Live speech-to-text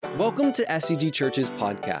Welcome to SCG Church's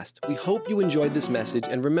podcast. We hope you enjoyed this message,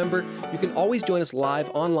 and remember, you can always join us live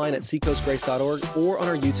online at seacoastgrace.org or on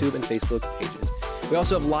our YouTube and Facebook pages. We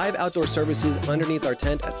also have live outdoor services underneath our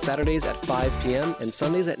tent at Saturdays at 5 p.m. and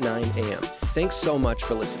Sundays at 9 a.m. Thanks so much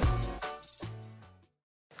for listening.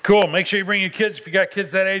 Cool. Make sure you bring your kids. If you got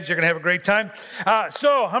kids that age, they're going to have a great time.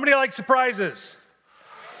 So, how many like surprises?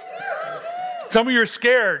 Some of you are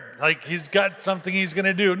scared, like he's got something he's going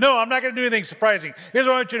to do. No, I'm not going to do anything surprising. Here's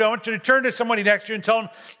what I want you to do. I want you to turn to somebody next to you and tell them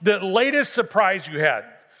the latest surprise you had.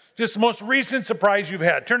 Just the most recent surprise you've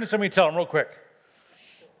had. Turn to somebody and tell them real quick.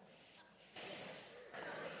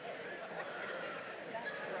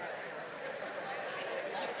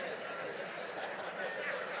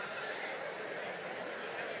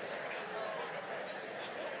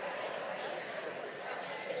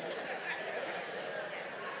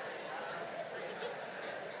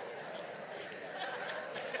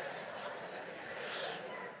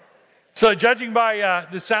 So judging by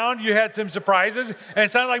the sound, you had some surprises, and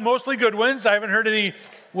it sounded like mostly good ones. I haven't heard any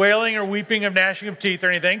wailing or weeping of gnashing of teeth or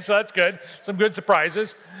anything, so that's good. Some good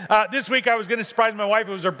surprises. This week I was going to surprise my wife.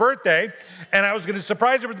 It was her birthday, and I was going to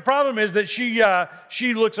surprise her, but the problem is that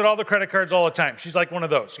she looks at all the credit cards all the time. She's like one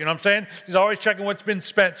of those, you know what I'm saying? She's always checking what's been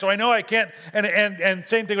spent, so I know I can't, and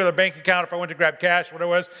same thing with a bank account if I went to grab cash, what it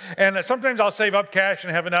was, and sometimes I'll save up cash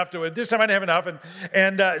and have enough to it. This time I didn't have enough,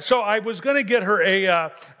 and so I was going to get her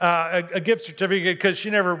a gift certificate because she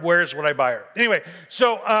never wears what I buy her. Anyway,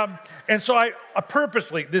 so I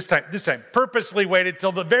purposely, this time, purposely waited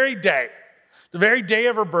till the very day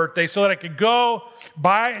of her birthday so that I could go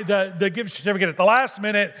buy the gift certificate at the last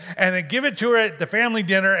minute and then give it to her at the family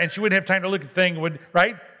dinner, and she wouldn't have time to look at the thing,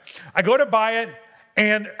 right? I go to buy it,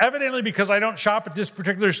 and evidently because I don't shop at this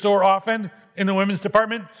particular store often in the women's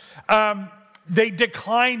department, they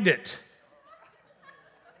declined it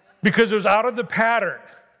because it was out of the pattern.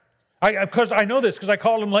 Because I know this because I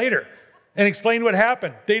called them later and explained what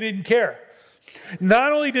happened. They didn't care.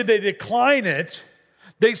 Not only did they decline it,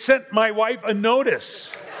 they sent my wife a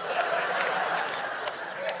notice.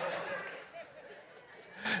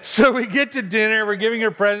 So we get to dinner, we're giving her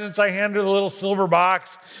presents, I hand her the little silver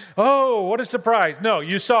box. Oh, what a surprise. No,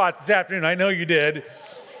 you saw it this afternoon, I know you did.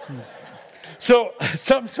 So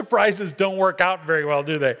some surprises don't work out very well,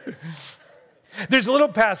 do they? There's a little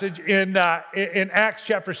passage in Acts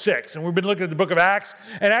chapter 6, and we've been looking at the book of Acts,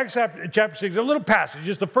 and Acts chapter 6, a little passage,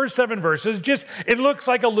 just the first 7 verses, it looks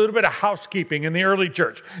like a little bit of housekeeping in the early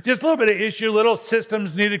church. Just a little bit of issue, little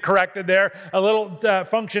systems needed corrected there, a little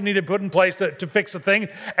function needed put in place to fix the thing,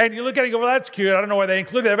 and you look at it and go, well, that's cute, I don't know why they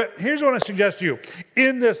included that, but here's what I want to suggest to you.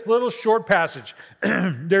 In this little short passage,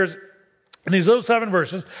 in these little 7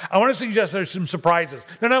 verses, I want to suggest there's some surprises.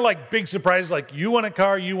 They're not like big surprises like you want a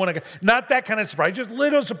car, not that kind of surprise, just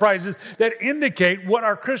little surprises that indicate what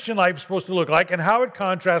our Christian life is supposed to look like and how it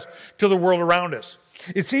contrasts to the world around us.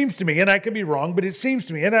 It seems to me, and I could be wrong, but it seems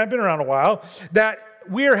to me, and I've been around a while, that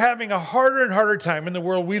we are having a harder and harder time in the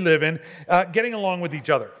world we live in getting along with each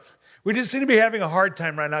other. We just seem to be having a hard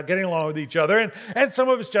time right now getting along with each other, and some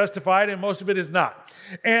of it's justified, and most of it is not.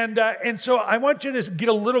 And so I want you to get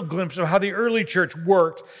a little glimpse of how the early church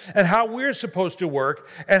worked, and how we're supposed to work,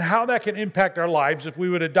 and how that can impact our lives if we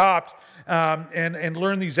would adopt and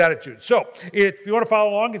learn these attitudes. So if you want to follow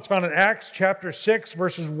along, it's found in Acts chapter 6,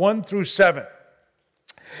 verses 1 through 7.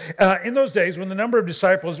 In those days, when the number of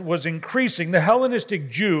disciples was increasing, the Hellenistic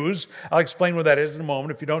Jews, I'll explain what that is in a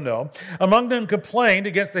moment if you don't know, among them complained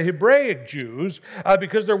against the Hebraic Jews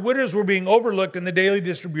because their widows were being overlooked in the daily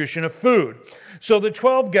distribution of food. So the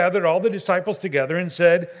 12 gathered all the disciples together and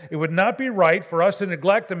said, it would not be right for us to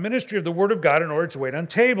neglect the ministry of the word of God in order to wait on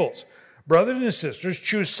tables. Brothers and sisters,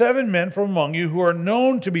 choose 7 men from among you who are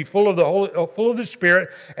known to be full of the Spirit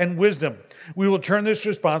and wisdom. We will turn this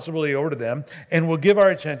responsibility over to them, and we'll give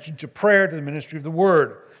our attention to prayer, to the ministry of the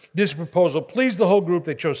word. This proposal pleased the whole group.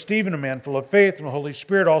 They chose Stephen, a man full of faith and the Holy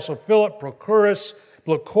Spirit, also Philip, Prochorus,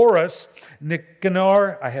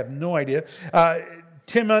 Nicanor, I have no idea,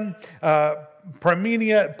 Timon,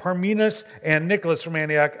 Parmenas, and Nicholas from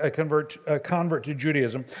Antioch, a convert to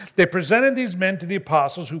Judaism. They presented these men to the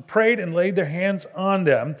apostles, who prayed and laid their hands on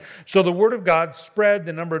them. So the word of God spread,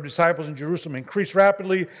 the number of disciples in Jerusalem increased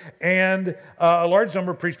rapidly, and a large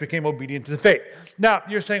number of priests became obedient to the faith. Now,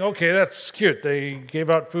 you're saying, okay, that's cute. They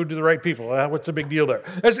gave out food to the right people. What's the big deal there?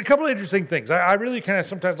 There's a couple of interesting things. I really kind of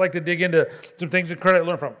sometimes like to dig into some things and credit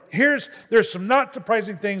learn from. There's some not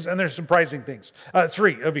surprising things, and there's surprising things.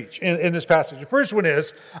 3 of each in this passage. The first one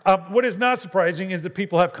is, what is not surprising is that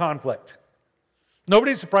people have conflict.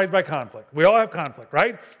 Nobody's surprised by conflict. We all have conflict,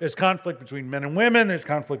 right? There's conflict between men and women. There's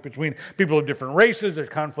conflict between people of different races. There's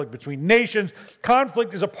conflict between nations.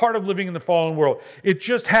 Conflict is a part of living in the fallen world. It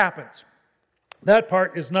just happens. That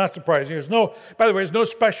part is not surprising. By the way, there's no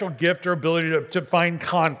special gift or ability to find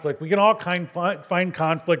conflict. We can all find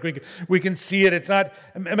conflict. We can see it. It's not,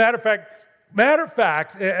 matter of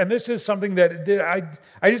fact, and this is something that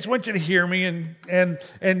I just want you to hear me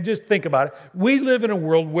and just think about it. We live in a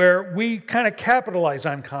world where we kind of capitalize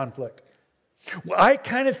on conflict. I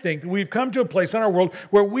kind of think that we've come to a place in our world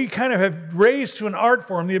where we kind of have raised to an art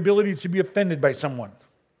form the ability to be offended by someone.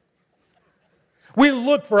 We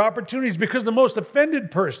look for opportunities because the most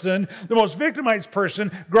offended person, the most victimized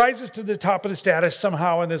person, rises to the top of the status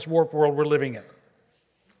somehow in this warped world we're living in.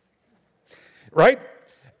 Right?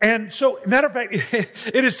 And so, matter of fact,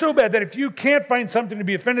 it is so bad that if you can't find something to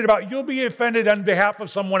be offended about, you'll be offended on behalf of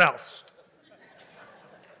someone else.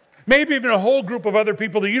 Maybe even a whole group of other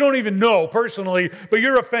people that you don't even know personally, but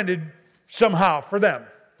you're offended somehow for them.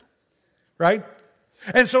 Right?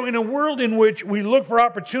 And so in a world in which we look for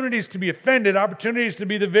opportunities to be offended, opportunities to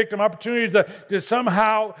be the victim, opportunities to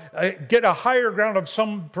somehow get a higher ground of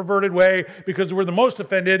some perverted way because we're the most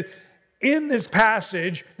offended, in this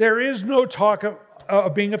passage, there is no talk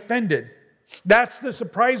of being offended. That's the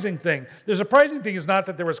surprising thing. The surprising thing is not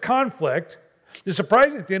that there was conflict. The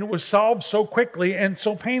surprising thing, it was solved so quickly and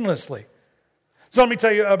so painlessly. So let me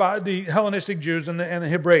tell you about the Hellenistic Jews and the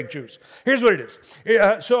Hebraic Jews. Here's what it is.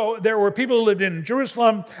 So there were people who lived in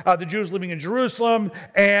Jerusalem, the Jews living in Jerusalem,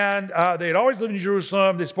 and they had always lived in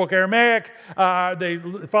Jerusalem. They spoke Aramaic. They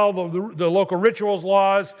followed the local rituals,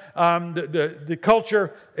 laws, the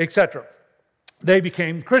culture, etc. They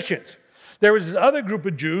became Christians. There was this other group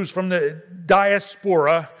of Jews from the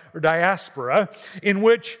diaspora, in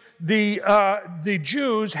which the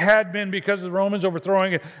Jews had been, because of the Romans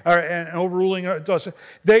overthrowing and overruling,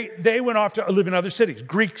 they went off to live in other cities,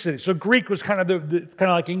 Greek cities. So Greek was kind of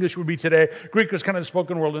like English would be today. Greek was kind of the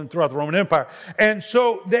spoken word throughout the Roman Empire. And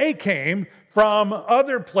so they came from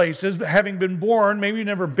other places, having been born, maybe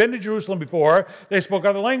never been to Jerusalem before. They spoke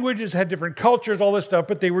other languages, had different cultures, all this stuff,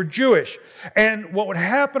 but they were Jewish. And what would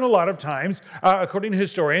happen a lot of times, according to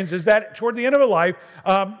historians, is that toward the end of a life,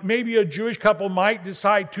 maybe a Jewish couple might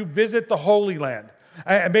decide to visit the Holy Land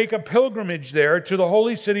and make a pilgrimage there to the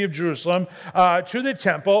holy city of Jerusalem, to the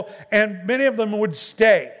temple, and many of them would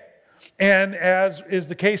stay. And as is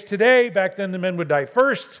the case today, back then the men would die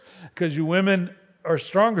first, because you women are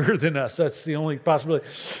stronger than us. That's the only possibility.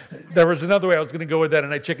 There was another way I was going to go with that,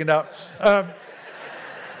 and I chickened out.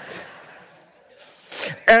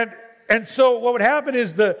 And so what would happen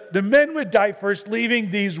is the men would die first,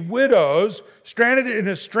 leaving these widows stranded in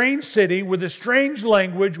a strange city with a strange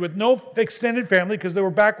language, with no extended family, because they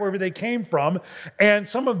were back wherever they came from. And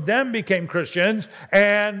some of them became Christians.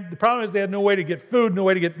 And the problem is they had no way to get food, no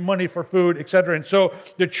way to get money for food, etc. And so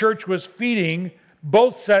the church was feeding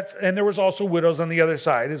both sets, and there was also widows on the other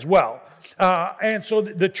side as well. And so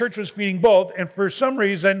the church was feeding both, and for some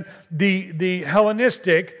reason, the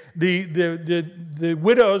Hellenistic, the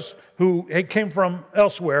widows who came from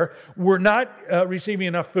elsewhere were not receiving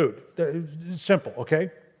enough food. It's simple,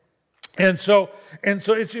 okay? And so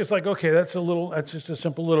it's just like, okay, that's just a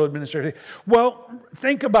simple little administrative thing. Well,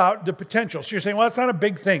 think about the potential. So you're saying, well, it's not a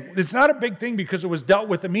big thing. It's not a big thing because it was dealt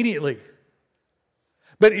with immediately.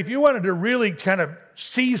 But if you wanted to really kind of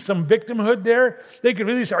see some victimhood there, they could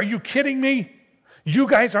really say, are you kidding me? You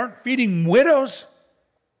guys aren't feeding widows?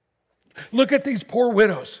 Look at these poor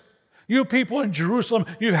widows. You people in Jerusalem,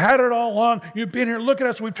 you've had it all along. You've been here. Look at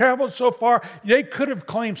us. We've traveled so far. They could have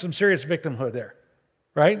claimed some serious victimhood there,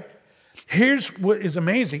 right? Here's what is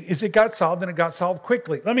amazing, is it got solved, and it got solved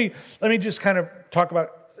quickly. Let me just kind of talk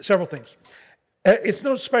about several things. It's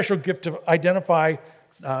no special gift to identify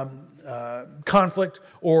conflict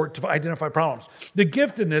or to identify problems. The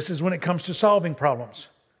giftedness is when it comes to solving problems,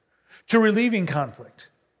 to relieving conflict,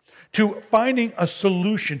 to finding a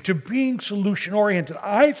solution, to being solution-oriented.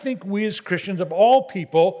 I think we as Christians of all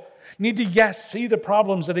people need to, yes, see the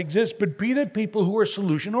problems that exist, but be the people who are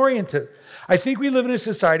solution-oriented. I think we live in a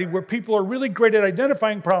society where people are really great at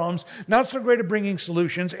identifying problems, not so great at bringing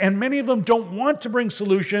solutions, and many of them don't want to bring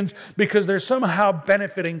solutions because they're somehow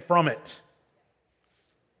benefiting from it.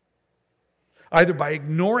 Either by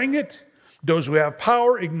ignoring it, those who have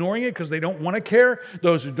power ignoring it because they don't want to care,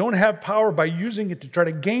 those who don't have power by using it to try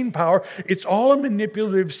to gain power. It's all a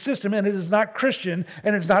manipulative system, and it is not Christian,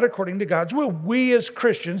 and it's not according to God's will. We as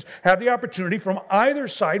Christians have the opportunity from either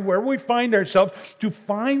side, wherever we find ourselves, to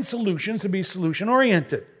find solutions, to be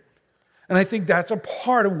solution-oriented. And I think that's a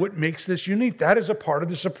part of what makes this unique. That is a part of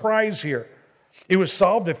the surprise here. It was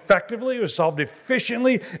solved effectively. It was solved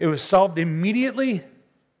efficiently. It was solved immediately.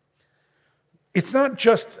 It's not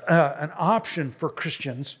just an option for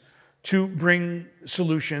Christians to bring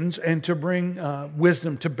solutions and to bring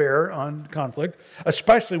wisdom to bear on conflict,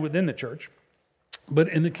 especially within the church, but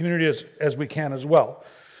in the community as we can as well.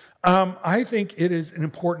 I think it is an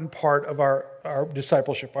important part of our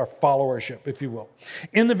discipleship, our followership, if you will.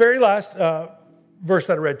 In the very last verse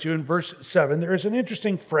that I read to you, in verse 7, there is an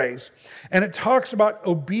interesting phrase, and it talks about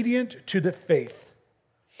obedient to the faith.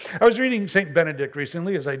 I was reading St. Benedict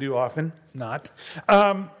recently, as I do often, not.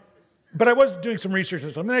 But I was doing some research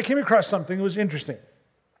on something, and I came across something that was interesting.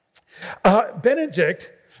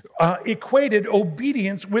 Benedict equated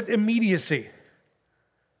obedience with immediacy.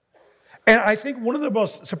 And I think one of the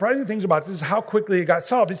most surprising things about this is how quickly it got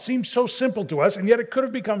solved. It seems so simple to us, and yet it could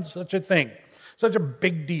have become such a thing, such a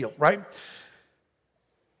big deal, right?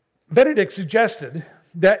 Benedict suggested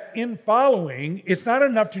that in following, it's not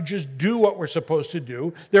enough to just do what we're supposed to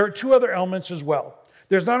do. There are two other elements as well.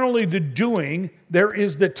 There's not only the doing, there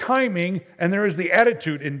is the timing, and there is the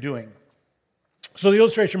attitude in doing. So the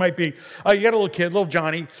illustration might be, you got a little kid, little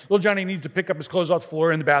Johnny. Little Johnny needs to pick up his clothes off the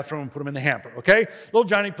floor in the bathroom and put them in the hamper, okay? Little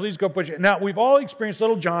Johnny, please go push it. Now, we've all experienced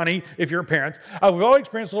little Johnny, if you're a parent, we've all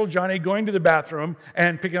experienced little Johnny going to the bathroom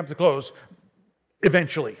and picking up the clothes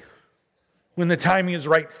eventually, when the timing is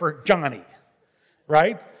right for Johnny,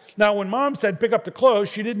 right? Now, when Mom said pick up the clothes,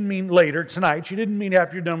 she didn't mean later tonight. She didn't mean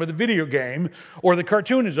after you're done with the video game or the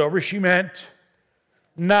cartoon is over. She meant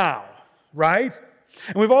now, right?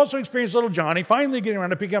 And we've also experienced little Johnny finally getting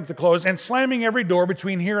around to picking up the clothes and slamming every door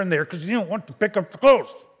between here and there because he didn't want to pick up the clothes.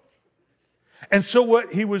 And so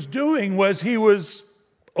what he was doing was he was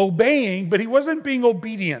obeying, but he wasn't being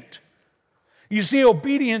obedient. You see,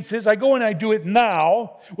 obedience is I go and I do it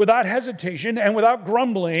now without hesitation and without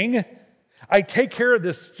grumbling. I take care of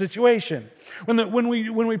this situation. When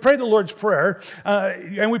we pray the Lord's Prayer,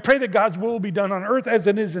 and we pray that God's will be done on earth as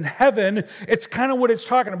it is in heaven, it's kind of what it's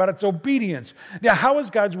talking about. It's obedience. Now, how is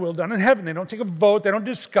God's will done in heaven? They don't take a vote. They don't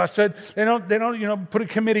discuss it. They don't put a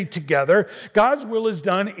committee together. God's will is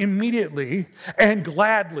done immediately and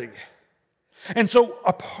gladly. And so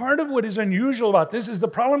a part of what is unusual about this is the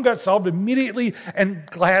problem got solved immediately and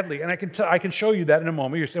gladly. And I can show you that in a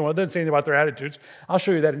moment. You're saying, well, it doesn't say anything about their attitudes. I'll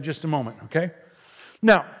show you that in just a moment, okay?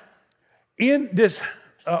 Now, in this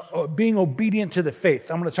being obedient to the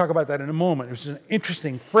faith, I'm going to talk about that in a moment. It's an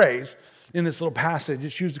interesting phrase in this little passage.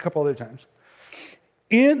 It's used a couple other times.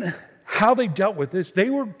 In how they dealt with this,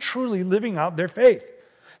 they were truly living out their faith.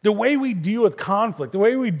 The way we deal with conflict, the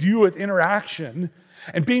way we deal with interaction,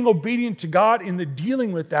 and being obedient to God in the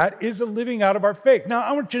dealing with that is a living out of our faith. Now,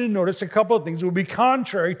 I want you to notice a couple of things that would be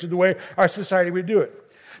contrary to the way our society would do it.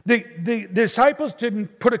 The disciples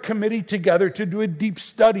didn't put a committee together to do a deep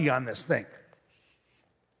study on this thing,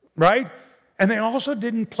 right? And they also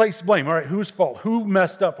didn't place blame. All right, whose fault? Who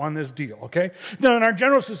messed up on this deal, okay? Now, in our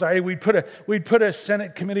general society, we'd put a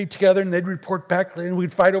Senate committee together, and they'd report back, and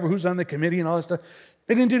we'd fight over who's on the committee and all that stuff.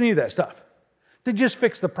 They didn't do any of that stuff. They just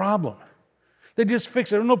fixed the problem. They just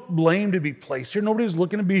fixed it. There was no blame to be placed here. Nobody was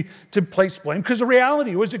looking to place blame. Because the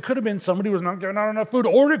reality was it could have been somebody who was not giving out enough food.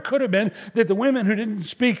 Or it could have been that the women who didn't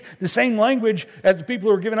speak the same language as the people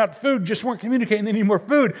who were giving out the food just weren't communicating. They need more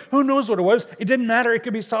food. Who knows what it was? It didn't matter. It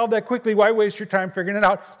could be solved that quickly. Why waste your time figuring it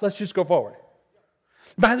out? Let's just go forward.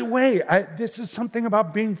 By the way, this is something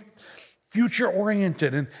about being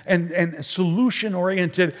future-oriented and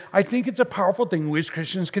solution-oriented. I think it's a powerful thing we as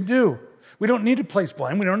Christians can do. We don't need to place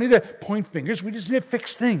blame. We don't need to point fingers. We just need to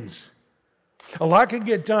fix things. A lot can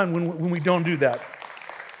get done when we don't do that.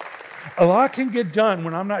 A lot can get done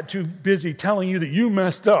when I'm not too busy telling you that you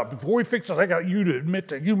messed up. Before we fix it, I got you to admit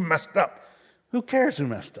that you messed up. Who cares who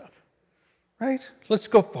messed up? Right? Let's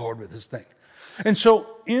go forward with this thing. And so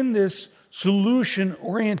in this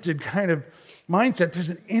solution-oriented kind of mindset, there's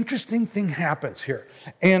an interesting thing happens here.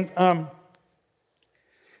 And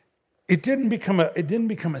it didn't become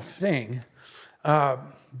a thing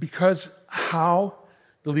because how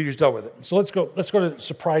the leaders dealt with it. So let's go to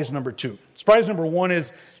surprise number 2. Surprise number 1 is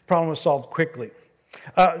the problem was solved quickly.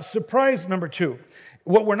 Surprise number 2,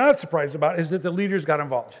 what we're not surprised about is that the leaders got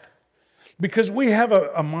involved. Because we have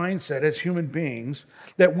a mindset as human beings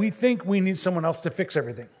that we think we need someone else to fix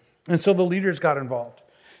everything. And so the leaders got involved.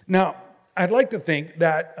 Now, I'd like to think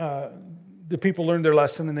that the people learned their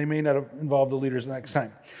lesson and they may not have involved the leaders the next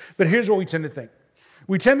time. But here's what we tend to think.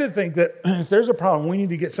 We tend to think that if there's a problem, we need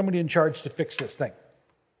to get somebody in charge to fix this thing.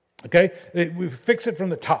 Okay? We fix it from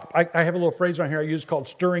the top. I have a little phrase on here I use called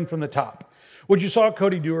stirring from the top. What you saw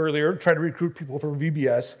Cody do earlier, try to recruit people for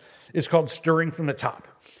VBS, is called stirring from the top.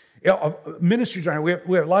 Ministries around here,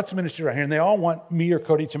 we have lots of ministries around here, and they all want me or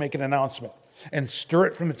Cody to make an announcement and stir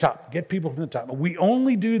it from the top, get people from the top. But we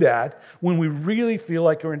only do that when we really feel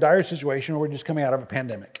like we're in a dire situation or we're just coming out of a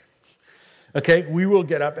pandemic. Okay, we will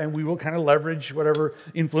get up and we will kind of leverage whatever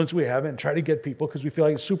influence we have and try to get people because we feel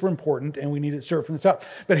like it's super important and we need it served from the top.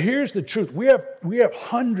 But here's the truth. We have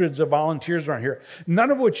hundreds of volunteers around here,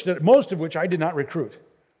 most of which I did not recruit.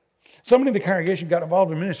 Somebody in the congregation got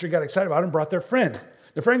involved in ministry, got excited about it, and brought their friend.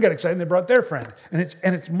 The friend got excited and they brought their friend. And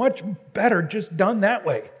it's much better just done that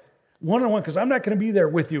way, one-on-one, because I'm not going to be there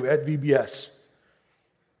with you at VBS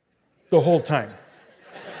the whole time.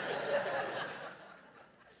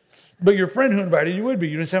 But your friend who invited you would be.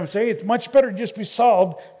 You just have to say, it's much better to just be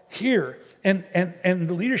solved here. And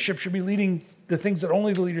the leadership should be leading the things that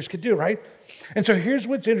only the leaders could do, right? And so here's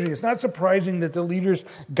what's interesting. It's not surprising that the leaders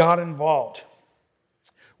got involved.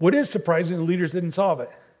 What is surprising, the leaders didn't solve it.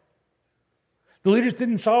 The leaders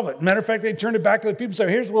didn't solve it. Matter of fact, they turned it back to the people and said,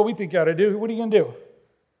 here's what we think you ought to do. What are you going to do?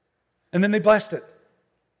 And then they blessed it.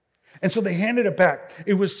 And so they handed it back.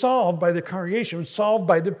 It was solved by the congregation. It was solved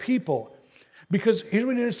by the people. Because here's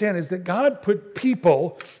what you understand is that God put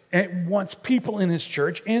people and wants people in his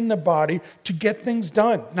church, in the body, to get things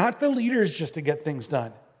done. Not the leaders just to get things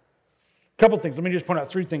done. A couple things. Let me just point out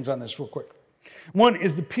 3 things on this real quick. One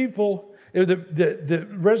is the people, the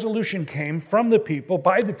resolution came from the people,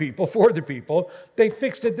 by the people, for the people. They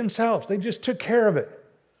fixed it themselves. They just took care of it.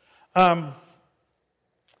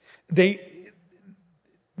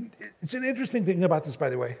 It's an interesting thing about this, by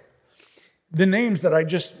the way. The names that I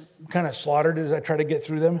just kind of slaughtered as I try to get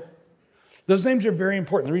through them, those names are very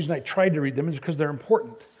important. The reason I tried to read them is because they're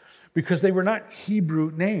important. Because they were not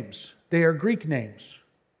Hebrew names. They are Greek names.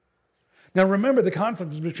 Now remember, the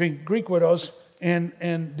conflict is between Greek widows and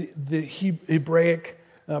the Hebraic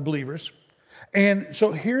believers. And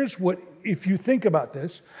so here's what, if you think about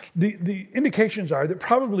this, the indications are that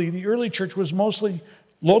probably the early church was mostly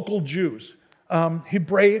local Jews,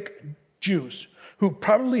 Hebraic Jews, who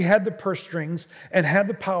probably had the purse strings and had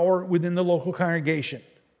the power within the local congregation.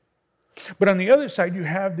 But on the other side, you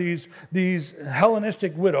have these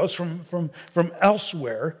Hellenistic widows from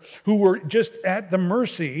elsewhere who were just at the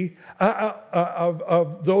mercy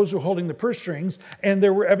of those who were holding the purse strings, and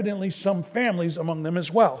there were evidently some families among them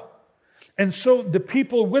as well. And so the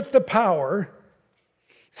people with the power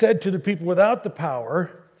said to the people without the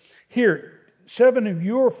power, here, 7 of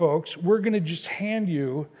your folks, we're going to just hand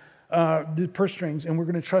you the purse strings, and we're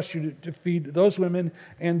going to trust you to feed those women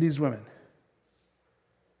and these women.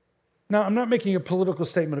 Now, I'm not making a political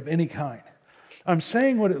statement of any kind. I'm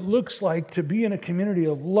saying what it looks like to be in a community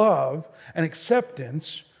of love and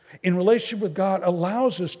acceptance in relationship with God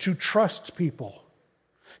allows us to trust people.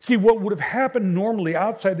 See, what would have happened normally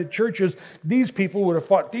outside the churches, these people would have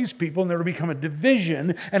fought these people, and there would become a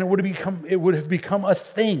division, and it would have become a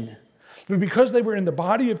thing. But because they were in the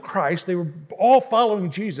body of Christ, they were all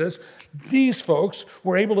following Jesus, these folks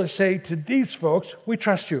were able to say to these folks, we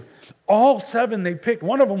trust you. All 7 they picked,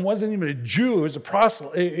 one of them wasn't even a Jew, he was a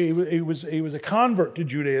proselyte, he was a convert to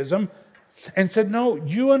Judaism, and said, no,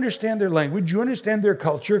 you understand their language, you understand their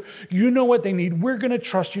culture, you know what they need, we're going to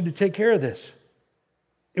trust you to take care of this.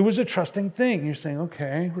 It was a trusting thing. You're saying,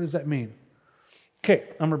 okay, what does that mean? Okay,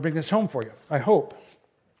 I'm going to bring this home for you, I hope.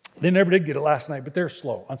 They never did get it last night, but they're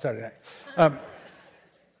slow on Saturday night.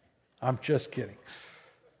 I'm just kidding.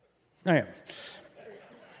 I am.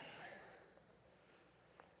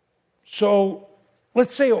 So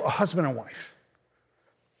let's say a husband and wife.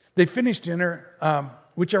 They finished dinner,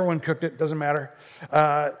 whichever one cooked it, doesn't matter.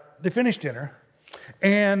 They finished dinner,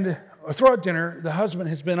 and throughout dinner, the husband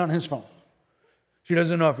has been on his phone. She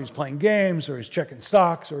doesn't know if he's playing games or he's checking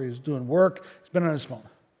stocks or he's doing work. He's been on his phone.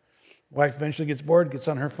 Wife eventually gets bored, gets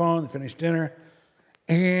on her phone, they finish dinner.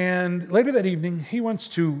 And later that evening, he wants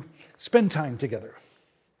to spend time together.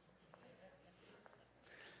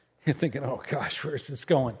 You're thinking, oh gosh, where's this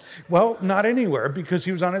going? Well, not anywhere, because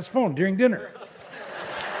he was on his phone during dinner.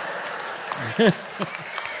 Right?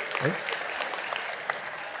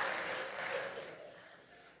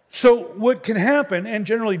 So what can happen, and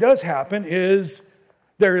generally does happen, is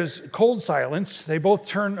there is cold silence. They both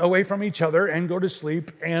turn away from each other and go to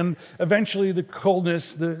sleep, and eventually the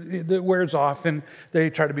coldness the wears off, and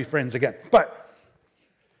they try to be friends again. But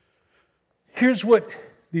here's what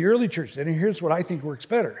the early church did, and here's what I think works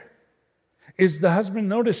better, is the husband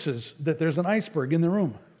notices that there's an iceberg in the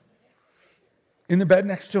room, in the bed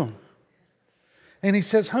next to him. And he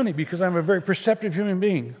says, honey, because I'm a very perceptive human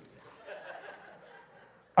being,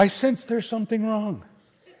 I sense there's something wrong.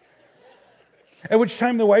 At which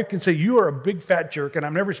time the wife can say, you are a big fat jerk and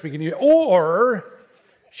I'm never speaking to you. Or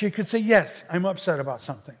she could say, yes, I'm upset about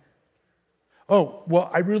something. Oh, well,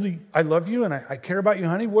 I love you and I care about you,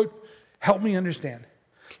 honey. Help me understand.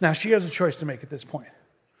 Now, she has a choice to make at this point.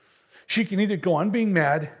 She can either go on being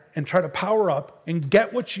mad and try to power up and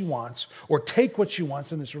get what she wants or take what she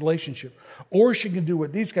wants in this relationship. Or she can do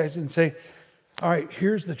what these guys did and say, all right,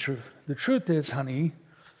 here's the truth. The truth is, honey,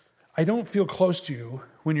 I don't feel close to you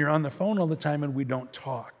when you're on the phone all the time and we don't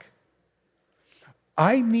talk.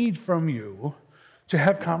 I need from you to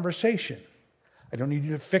have conversation. I don't need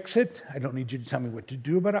you to fix it. I don't need you to tell me what to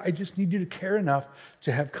do about it. I just need you to care enough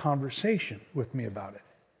to have conversation with me about it.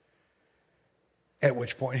 At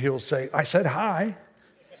which point he'll say, I said hi.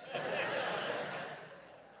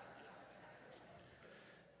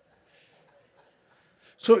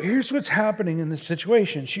 So here's what's happening in this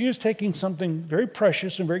situation. She is taking something very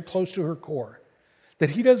precious and very close to her core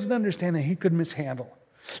that he doesn't understand and he could mishandle.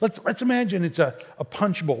 Let's imagine it's a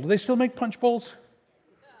punch bowl. Do they still make punch bowls?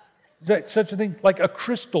 Is that such a thing? Like a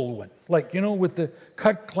crystal one. Like, with the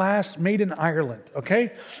cut glass made in Ireland,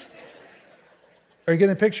 okay? Are you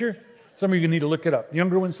getting the picture? Some of you need to look it up.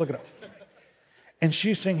 Younger ones, look it up. And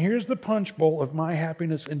she's saying, here's the punch bowl of my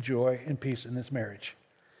happiness and joy and peace in this marriage.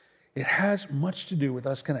 It has much to do with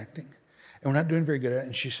us connecting. And we're not doing very good at it.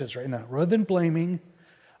 And she says right now, rather than blaming,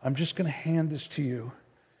 I'm just going to hand this to you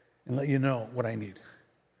and let you know what I need.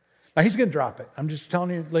 Now, he's going to drop it. I'm just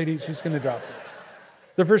telling you, ladies, he's going to drop it.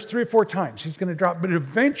 The first 3 or 4 times, he's going to drop. But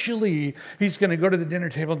eventually, he's going to go to the dinner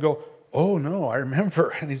table and go, oh, no, I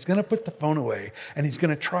remember. And he's going to put the phone away. And he's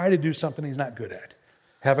going to try to do something he's not good at.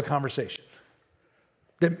 Have a conversation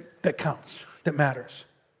that counts, that matters.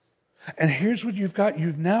 And here's what you've got.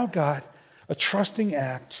 You've now got a trusting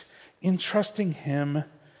act in trusting him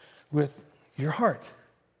with your heart.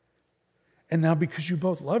 And now because you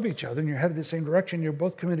both love each other and you're headed the same direction, you're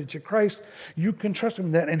both committed to Christ, you can trust him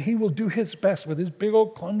in that. And he will do his best with his big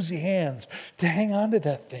old clumsy hands to hang on to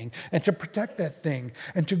that thing and to protect that thing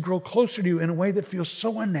and to grow closer to you in a way that feels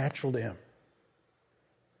so unnatural to him.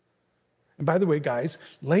 And by the way, guys,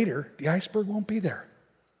 later, the iceberg won't be there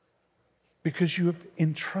because you have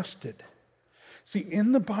entrusted. See,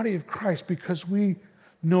 in the body of Christ, because we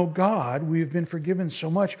know God, we have been forgiven so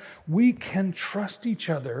much, we can trust each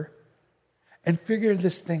other and figure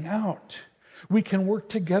this thing out. We can work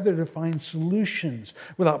together to find solutions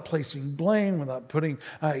without placing blame, without putting,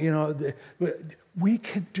 we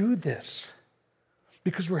can do this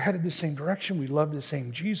because we're headed the same direction. We love the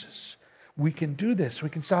same Jesus. We can do this. We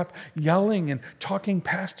can stop yelling and talking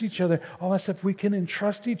past each other, all that stuff. We can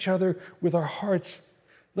entrust each other with our hearts.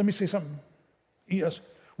 Let me say something. Yes,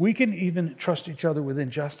 we can even trust each other with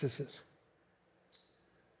injustices.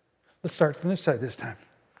 Let's start from this side this time.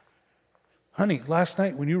 Honey, last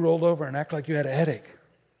night when you rolled over and acted like you had a headache,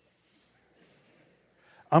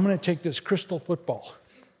 I'm going to take this crystal football,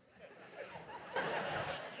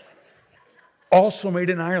 also made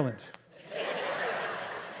in Ireland,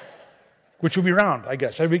 which will be round, I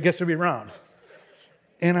guess. I guess it'll be round.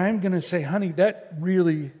 And I'm going to say, honey, that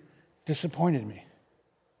really disappointed me.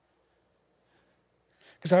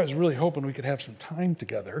 Because I was really hoping we could have some time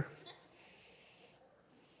together.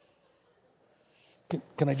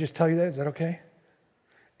 Can I just tell you that? Is that okay?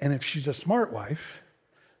 And if she's a smart wife,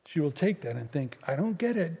 she will take that and think, I don't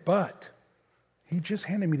get it, but he just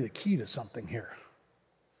handed me the key to something here.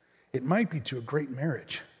 It might be to a great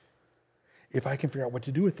marriage if I can figure out what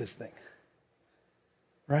to do with this thing.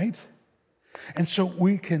 Right? And so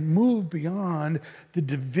we can move beyond the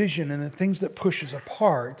division and the things that push us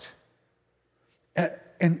apart,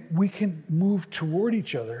 and we can move toward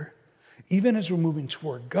each other even as we're moving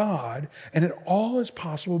toward God, and it all is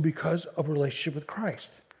possible because of a relationship with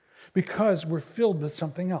Christ, because we're filled with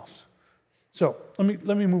something else. So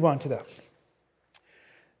let me move on to that.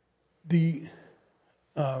 The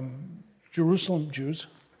Jerusalem Jews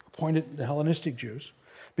appointed the Hellenistic Jews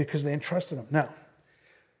because they entrusted them. Now,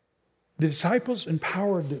 the disciples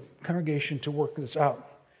empowered the congregation to work this out.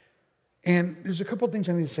 And there's a couple of things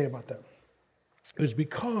I need to say about that. It was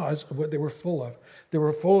because of what they were full of. They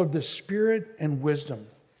were full of the Spirit and wisdom.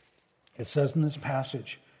 It says in this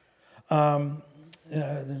passage, told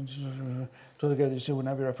the guy, they said, would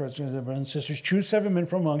not be referenced to their brothers and sisters, choose 7 men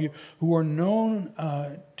from among you who are known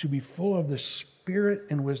to be full of the Spirit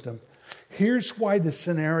and wisdom. Here's why the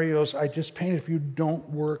scenarios I just painted for you don't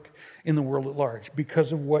work in the world at large,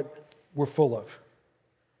 because of what we're full of.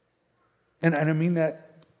 And I mean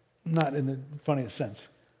that not in the funniest sense.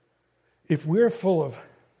 If we're full of,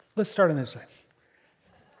 let's start on this side.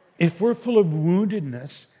 If we're full of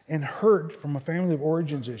woundedness and hurt from a family of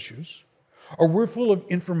origins issues, or we're full of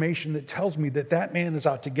information that tells me that that man is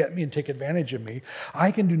out to get me and take advantage of me,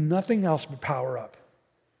 I can do nothing else but power up.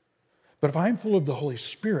 But if I'm full of the Holy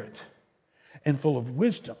Spirit, and full of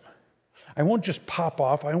wisdom. I won't just pop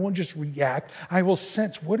off. I won't just react. I will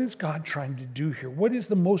sense, what is God trying to do here? What is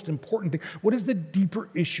the most important thing? What is the deeper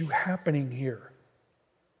issue happening here?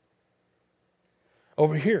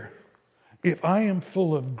 Over here, if I am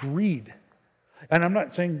full of greed, and I'm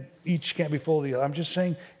not saying each can't be full of the other. I'm just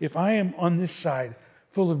saying if I am on this side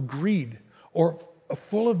full of greed or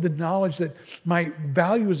full of the knowledge that my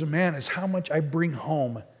value as a man is how much I bring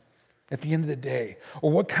home at the end of the day,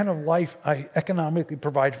 or what kind of life I economically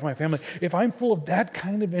provide for my family. If I'm full of that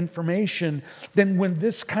kind of information, then when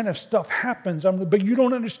this kind of stuff happens, but you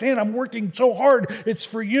don't understand, I'm working so hard, it's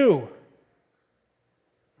for you.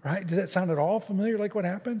 Right? Does that sound at all familiar, like what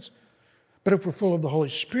happens? But if we're full of the Holy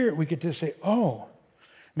Spirit, we get to say, oh,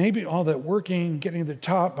 maybe all that working, getting to the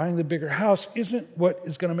top, buying the bigger house isn't what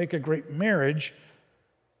is going to make a great marriage.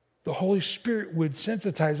 The Holy Spirit would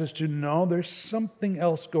sensitize us to know there's something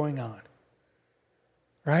else going on.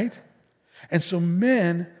 Right? And so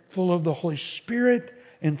men full of the Holy Spirit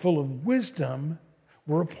and full of wisdom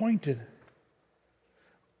were appointed.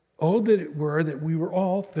 Oh, that it were that we were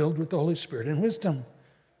all filled with the Holy Spirit and wisdom.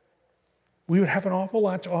 We would have an awful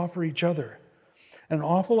lot to offer each other, and an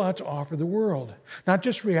awful lot to offer the world. Not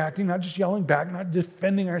just reacting, not just yelling back, not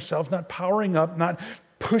defending ourselves, not powering up, not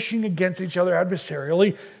pushing against each other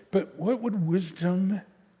adversarially, but what would wisdom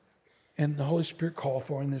and the Holy Spirit call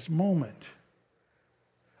for in this moment?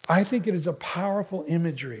 I think it is a powerful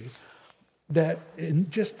imagery that in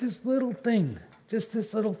just this little thing.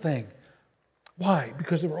 Why?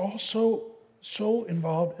 Because they were all so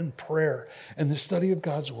involved in prayer and the study of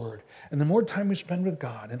God's Word. And the more time we spend with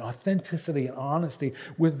God and authenticity and honesty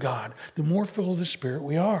with God, the more full of the Spirit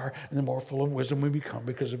we are and the more full of wisdom we become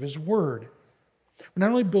because of His Word. We not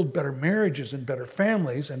only build better marriages and better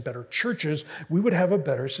families and better churches, we would have a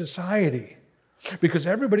better society. Because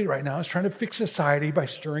everybody right now is trying to fix society by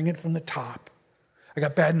stirring it from the top. I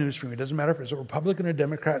got bad news for you. It doesn't matter if it's a Republican or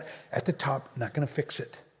Democrat at the top, not going to fix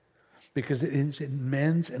it. Because it is in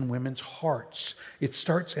men's and women's hearts. It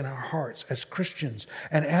starts in our hearts as Christians.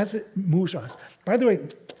 And as it moves on. By the way,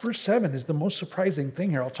 verse 7 is the most surprising thing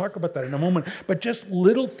here. I'll talk about that in a moment. But just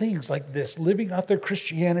little things like this, living out their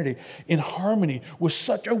Christianity in harmony, was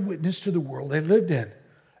such a witness to the world they lived in.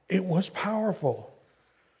 It was powerful.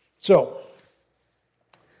 So,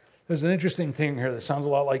 there's an interesting thing here that sounds a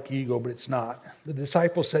lot like ego, but it's not. The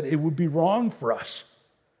disciples said it would be wrong for us.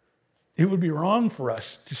 It would be wrong for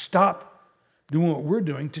us to stop doing what we're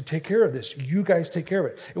doing to take care of this. You guys take care of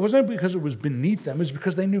it. It wasn't because it was beneath them. It was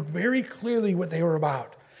because they knew very clearly what they were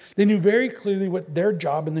about. They knew very clearly what their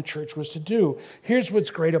job in the church was to do. Here's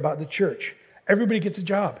what's great about the church. Everybody gets a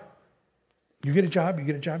job. You get a job, you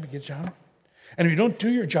get a job, you get a job. And if you don't do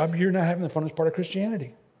your job, you're not having the funnest part of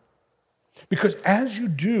Christianity. Because as you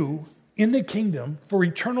do in the kingdom for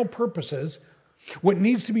eternal purposes, what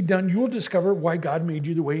needs to be done, you will discover why God made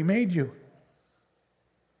you the way He made you.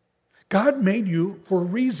 God made you for a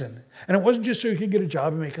reason. And it wasn't just so you could get a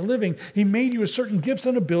job and make a living. He made you with certain gifts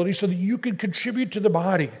and abilities so that you could contribute to the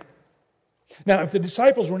body. Now, if the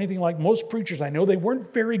disciples were anything like most preachers I know, they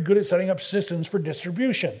weren't very good at setting up systems for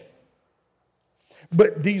distribution.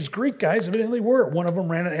 But these Greek guys evidently were. One of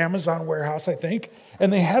them ran an Amazon warehouse, I think,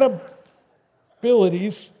 and they had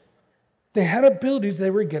abilities. They had abilities they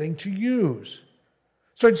were getting to use.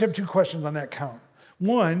 So I just have two questions on that count.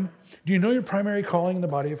 One, do you know your primary calling in the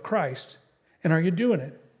body of Christ? And are you doing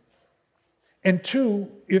it? And two,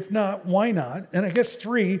 if not, why not? And I guess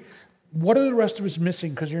three, what are the rest of us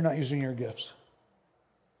missing because you're not using your gifts?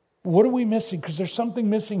 What are we missing? Because there's something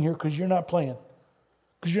missing here because you're not playing.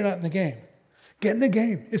 Because you're not in the game. Get in the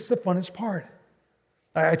game. It's the funnest part.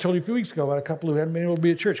 I told you a few weeks ago about a couple who hadn't been able to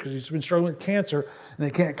be at church because he's been struggling with cancer and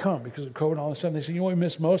they can't come because of COVID. And all of a sudden they said, you know what we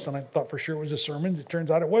missed most? And I thought for sure it was the sermons. It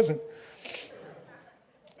turns out it wasn't.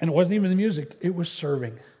 And it wasn't even the music. It was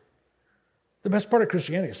serving. The best part of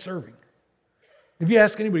Christianity is serving. If you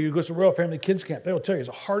ask anybody who goes to Royal Family Kids Camp, they will tell you it's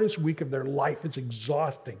the hardest week of their life. It's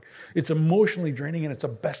exhausting. It's emotionally draining, and it's the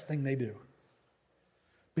best thing they do.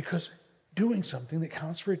 Because doing something that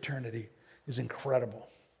counts for eternity is incredible.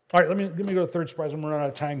 All right, let me go to the third surprise. I'm running out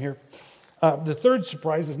of time here. The third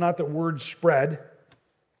surprise is not that word spread.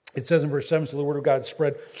 It says in verse 7, so the word of God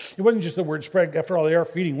spread. It wasn't just the word spread. After all, they are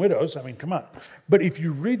feeding widows. I mean, come on. But if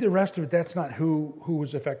you read the rest of it, that's not who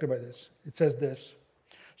was affected by this. It says this.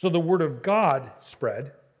 So the word of God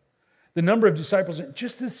spread. The number of disciples,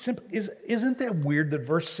 just as simple. Isn't that weird that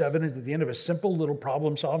verse 7 is at the end of a simple little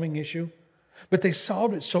problem-solving issue? But they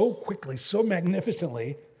solved it so quickly, so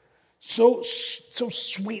magnificently, so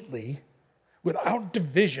sweetly, without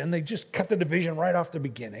division. They just cut the division right off the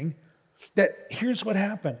beginning. That here's what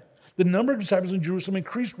happened. The number of disciples in Jerusalem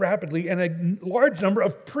increased rapidly, and a large number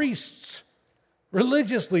of priests,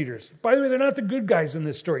 religious leaders. By the way, they're not the good guys in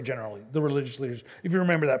this story generally, the religious leaders. If you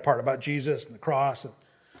remember that part about Jesus and the cross and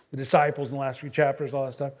the disciples in the last few chapters, all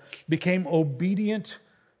that stuff, became obedient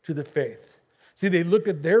to the faith. See, they looked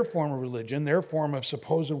at their form of religion, their form of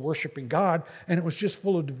supposed worshiping God, and it was just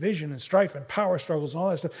full of division and strife and power struggles and all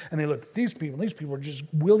that stuff. And they looked at these people were just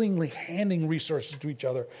willingly handing resources to each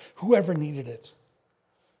other, whoever needed it.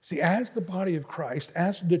 See, as the body of Christ,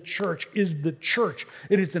 as the church is the church,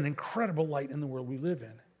 it is an incredible light in the world we live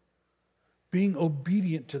in. Being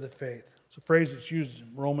obedient to the faith. It's a phrase that's used in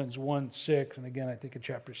Romans 1:6, and again, I think in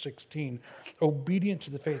chapter 16. Obedient to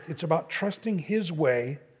the faith. It's about trusting His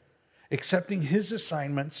way, accepting His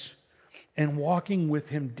assignments, and walking with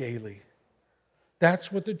Him daily.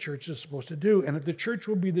 That's what the church is supposed to do. And if the church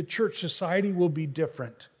will be the church, society will be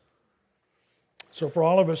different. So for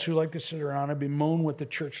all of us who like to sit around and bemoan what the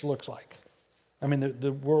church looks like,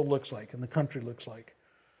 the world looks like and the country looks like,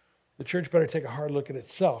 the church better take a hard look at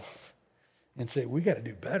itself and say, we got to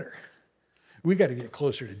do better. We got to get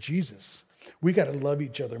closer to Jesus. We got to love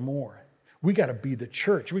each other more. We got to be the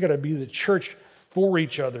church. We got to be the church for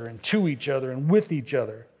each other and to each other and with each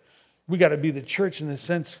other. We got to be the church in the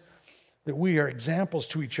sense that we are examples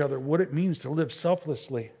to each other, what it means to live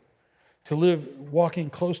selflessly, to live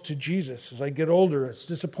walking close to Jesus. As I get older, it's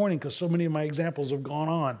disappointing because so many of my examples have gone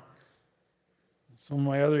on. Some of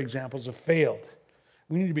my other examples have failed.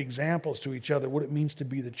 We need to be examples to each other, what it means to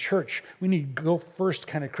be the church. We need go first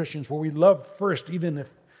kind of Christians where we love first, even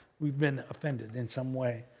if we've been offended in some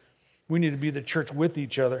way. We need to be the church with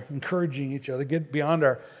each other, encouraging each other, get beyond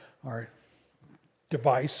our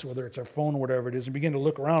device, whether it's our phone or whatever it is, and begin to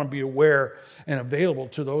look around and be aware and available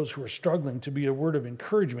to those who are struggling, to be a word of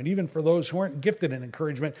encouragement. Even for those who aren't gifted in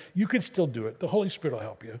encouragement, you can still do it. The Holy Spirit will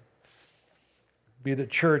help you. Be the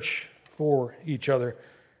church for each other.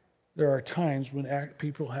 There are times when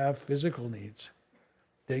people have physical needs.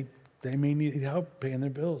 They may need help paying their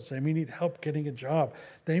bills. They may need help getting a job.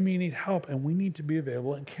 They may need help, and we need to be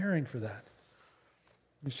available and caring for that.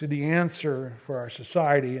 You see, the answer for our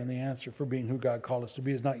society and the answer for being who God called us to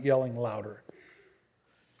be is not yelling louder.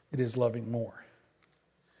 It is loving more.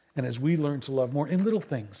 And as we learn to love more in little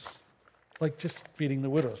things, like just feeding the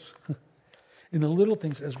widows, in the little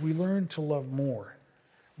things, as we learn to love more,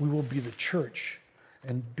 we will be the church.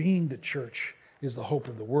 And being the church is the hope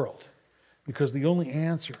of the world. Because the only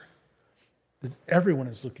answer that everyone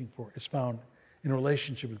is looking for is found in a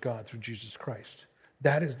relationship with God through Jesus Christ.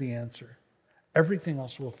 That is the answer. Everything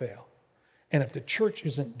else will fail. And if the church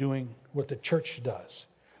isn't doing what the church does,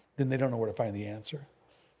 then they don't know where to find the answer.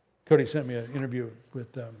 Cody sent me an interview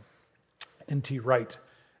with N.T. Wright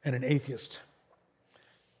and an atheist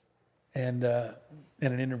and an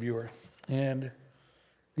interviewer. And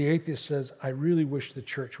the atheist says, I really wish the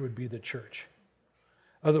church would be the church.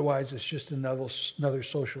 Otherwise, it's just another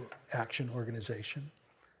social action organization.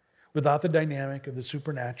 Without the dynamic of the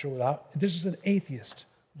supernatural, this is an atheist,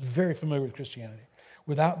 very familiar with Christianity.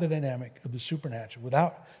 Without the dynamic of the supernatural,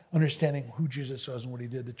 without understanding who Jesus was and what He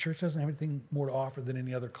did, the church doesn't have anything more to offer than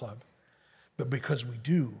any other club. But because we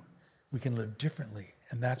do, we can live differently,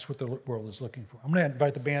 and that's what the world is looking for. I'm going to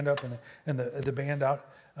invite the band up and the band out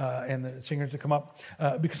and the singers to come up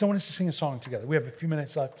because I want us to sing a song together. We have a few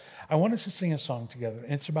minutes left. I want us to sing a song together,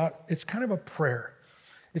 and it's kind of a prayer.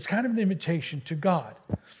 It's kind of an invitation to God.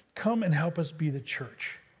 Come and help us be the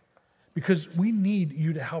church. Because we need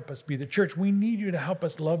you to help us be the church. We need you to help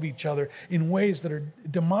us love each other in ways that are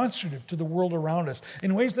demonstrative to the world around us,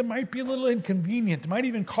 in ways that might be a little inconvenient, might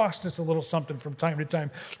even cost us a little something from time to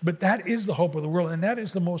time. But that is the hope of the world, and that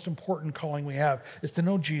is the most important calling we have, is to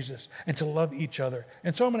know Jesus and to love each other.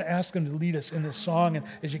 And so I'm going to ask them to lead us in this song, and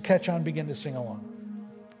as you catch on, begin to sing along.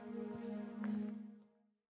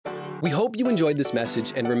 We hope you enjoyed this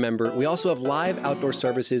message, and remember, we also have live outdoor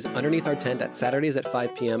services underneath our tent at Saturdays at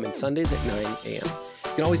 5 p.m. and Sundays at 9 a.m.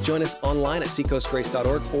 You can always join us online at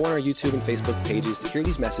seacoastgrace.org or on our YouTube and Facebook pages to hear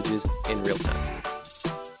these messages in real time.